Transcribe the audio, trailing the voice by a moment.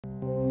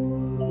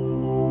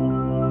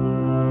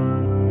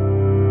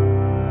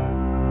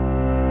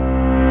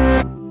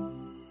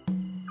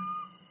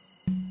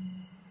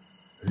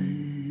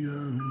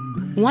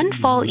One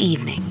fall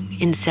evening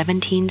in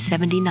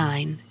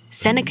 1779,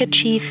 Seneca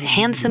chief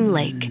Handsome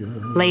Lake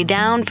lay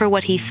down for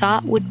what he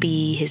thought would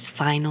be his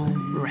final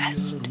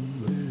rest.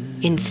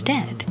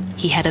 Instead,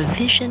 he had a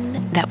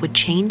vision that would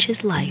change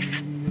his life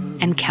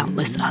and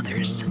countless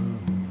others.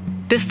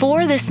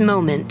 Before this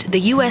moment, the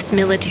U.S.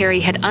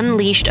 military had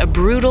unleashed a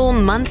brutal,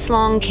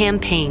 months-long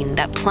campaign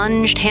that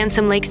plunged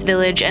Handsome Lake's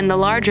village and the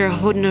larger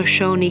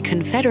Haudenosaunee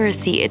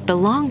Confederacy it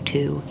belonged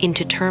to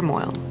into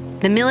turmoil.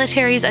 The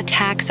military's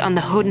attacks on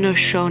the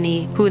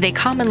Haudenosaunee, who they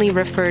commonly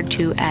referred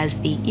to as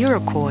the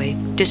Iroquois,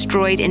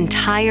 destroyed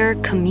entire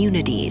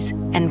communities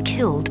and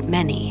killed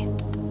many.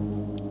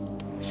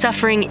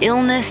 Suffering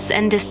illness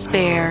and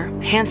despair,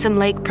 Handsome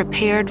Lake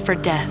prepared for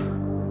death,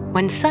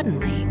 when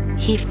suddenly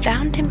he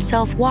found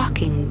himself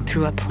walking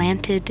through a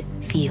planted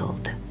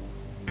field.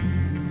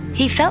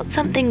 He felt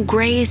something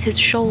graze his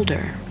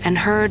shoulder and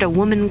heard a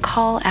woman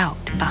call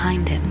out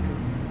behind him.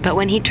 But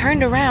when he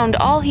turned around,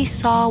 all he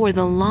saw were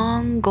the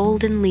long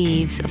golden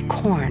leaves of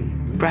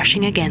corn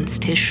brushing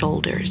against his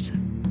shoulders.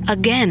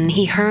 Again,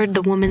 he heard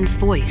the woman's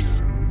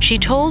voice. She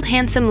told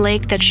Handsome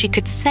Lake that she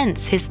could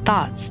sense his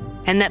thoughts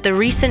and that the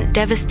recent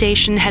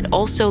devastation had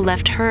also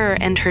left her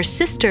and her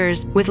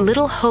sisters with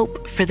little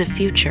hope for the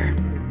future.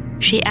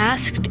 She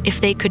asked if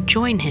they could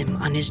join him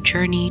on his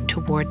journey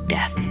toward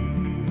death.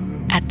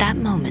 At that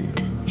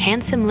moment,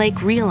 Handsome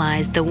Lake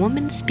realized the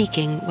woman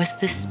speaking was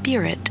the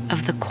spirit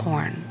of the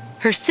corn.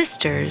 Her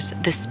sisters,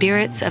 the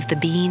spirits of the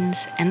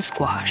beans and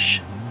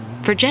squash.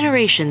 For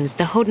generations,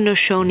 the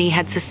Haudenosaunee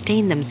had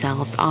sustained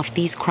themselves off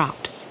these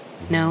crops,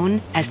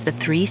 known as the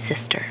Three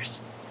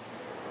Sisters.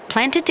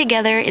 Planted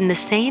together in the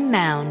same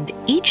mound,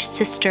 each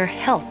sister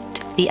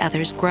helped the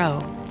others grow.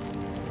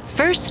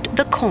 First,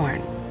 the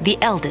corn, the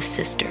eldest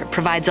sister,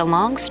 provides a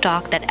long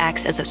stalk that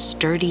acts as a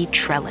sturdy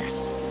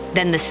trellis.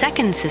 Then the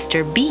second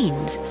sister,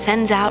 Beans,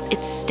 sends out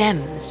its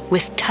stems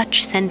with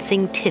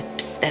touch-sensing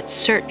tips that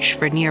search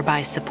for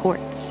nearby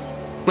supports.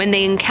 When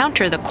they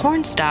encounter the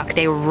cornstalk,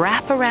 they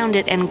wrap around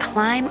it and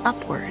climb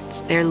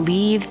upwards, their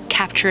leaves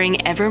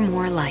capturing ever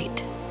more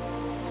light.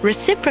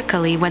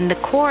 Reciprocally, when the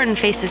corn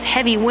faces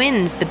heavy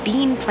winds, the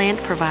bean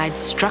plant provides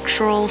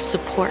structural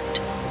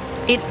support.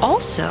 It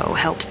also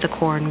helps the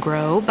corn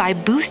grow by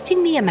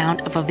boosting the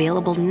amount of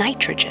available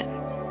nitrogen,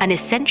 an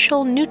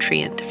essential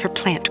nutrient for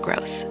plant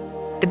growth.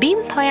 The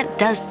bean plant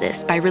does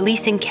this by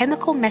releasing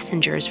chemical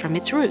messengers from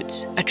its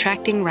roots,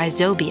 attracting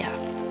rhizobia,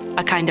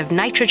 a kind of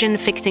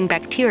nitrogen-fixing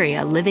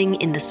bacteria living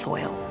in the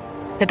soil.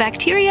 The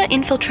bacteria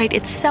infiltrate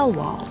its cell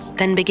walls,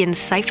 then begin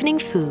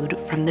siphoning food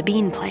from the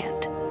bean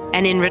plant.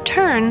 And in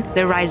return,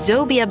 the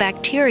rhizobia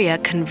bacteria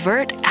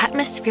convert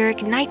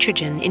atmospheric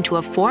nitrogen into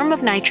a form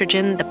of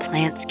nitrogen the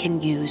plants can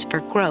use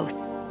for growth.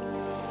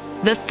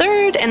 The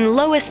third and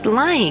lowest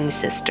lying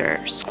sister,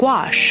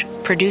 squash,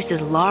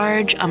 produces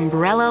large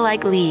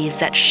umbrella-like leaves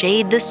that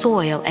shade the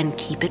soil and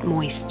keep it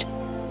moist.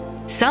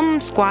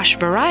 Some squash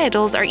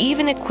varietals are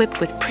even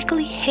equipped with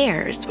prickly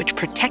hairs which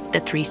protect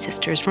the three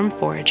sisters from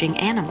foraging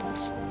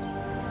animals.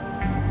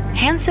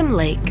 Handsome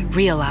Lake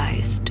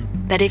realized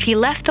that if he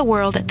left the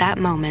world at that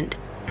moment,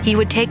 he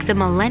would take the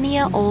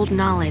millennia-old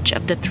knowledge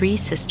of the three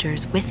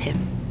sisters with him,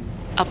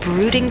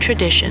 uprooting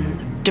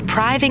tradition,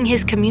 depriving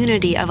his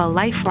community of a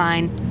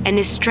lifeline, and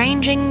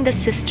estranging the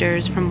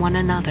sisters from one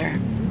another.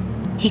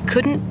 He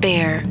couldn't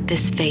bear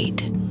this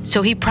fate,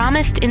 so he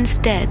promised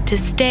instead to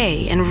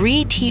stay and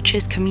reteach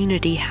his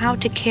community how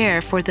to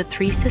care for the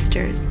three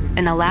sisters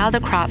and allow the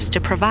crops to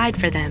provide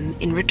for them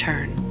in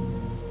return.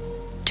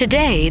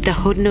 Today, the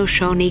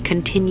Haudenosaunee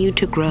continue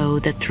to grow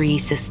the Three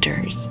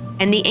Sisters,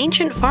 and the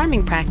ancient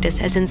farming practice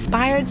has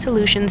inspired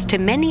solutions to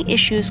many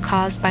issues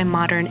caused by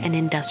modern and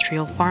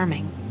industrial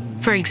farming.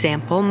 For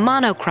example,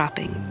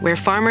 monocropping, where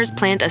farmers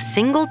plant a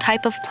single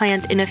type of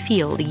plant in a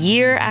field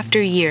year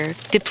after year,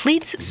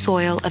 depletes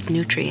soil of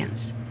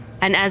nutrients.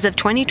 And as of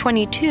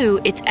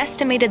 2022, it's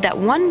estimated that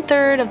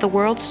 1/3 of the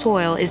world's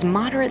soil is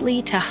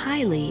moderately to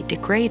highly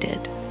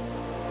degraded.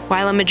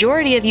 While a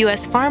majority of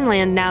U.S.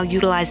 farmland now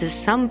utilizes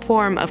some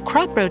form of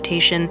crop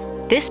rotation,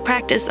 this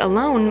practice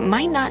alone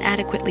might not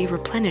adequately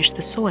replenish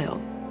the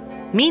soil.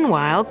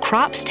 Meanwhile,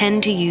 crops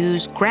tend to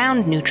use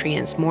ground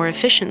nutrients more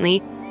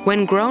efficiently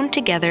when grown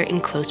together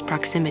in close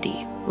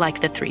proximity,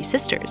 like the Three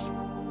Sisters.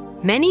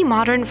 Many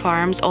modern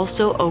farms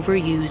also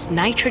overuse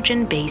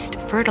nitrogen-based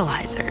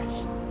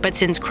fertilizers. But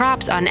since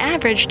crops on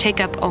average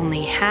take up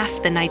only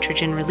half the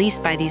nitrogen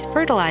released by these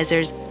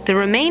fertilizers, the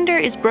remainder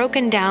is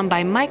broken down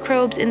by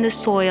microbes in the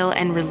soil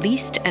and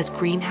released as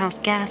greenhouse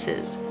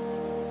gases.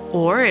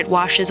 Or it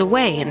washes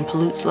away and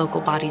pollutes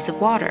local bodies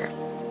of water.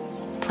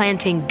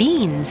 Planting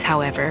beans,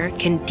 however,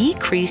 can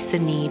decrease the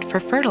need for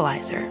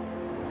fertilizer.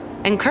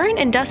 And current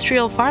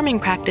industrial farming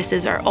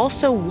practices are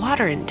also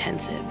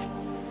water-intensive,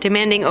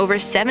 demanding over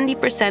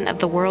 70% of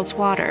the world's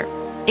water.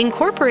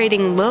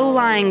 Incorporating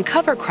low-lying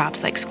cover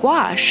crops like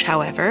squash,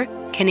 however,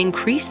 can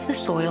increase the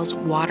soil's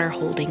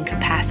water-holding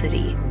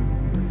capacity.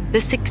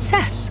 The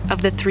success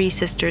of the Three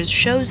Sisters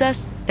shows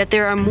us that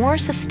there are more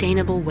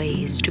sustainable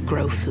ways to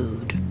grow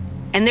food.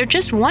 And they're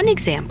just one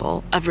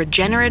example of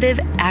regenerative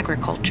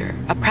agriculture,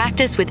 a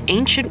practice with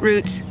ancient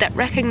roots that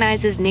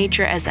recognizes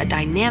nature as a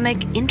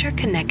dynamic,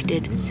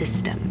 interconnected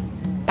system.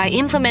 By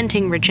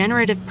implementing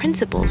regenerative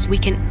principles, we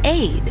can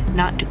aid,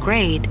 not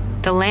degrade,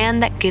 the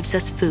land that gives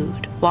us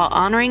food, while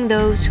honoring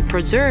those who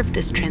preserve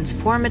this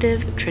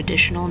transformative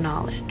traditional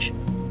knowledge.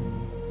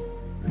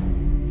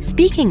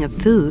 Speaking of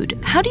food,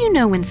 how do you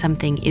know when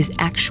something is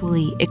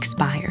actually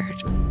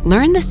expired?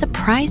 Learn the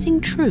surprising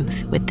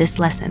truth with this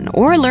lesson,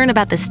 or learn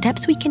about the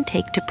steps we can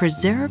take to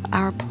preserve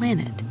our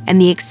planet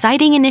and the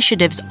exciting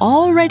initiatives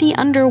already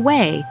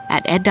underway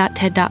at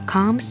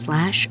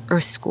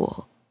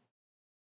ed.ted.com/earthschool.